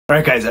All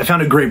right, guys, I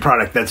found a great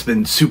product that's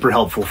been super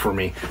helpful for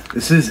me.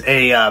 This is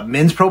a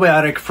men's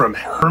probiotic from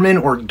Herman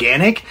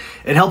Organic.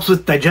 It helps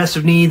with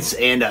digestive needs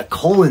and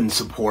colon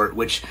support,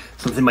 which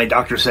is something my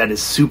doctor said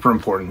is super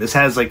important. This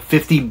has like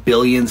 50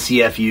 billion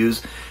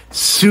CFUs,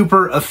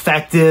 super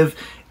effective,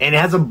 and it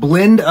has a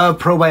blend of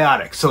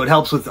probiotics. So it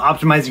helps with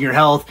optimizing your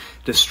health,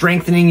 to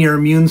strengthening your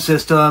immune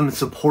system,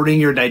 supporting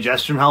your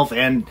digestion health,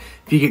 and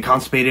if you get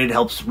constipated, it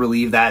helps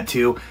relieve that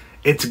too.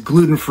 It's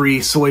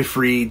gluten-free,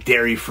 soy-free,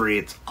 dairy-free.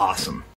 It's awesome.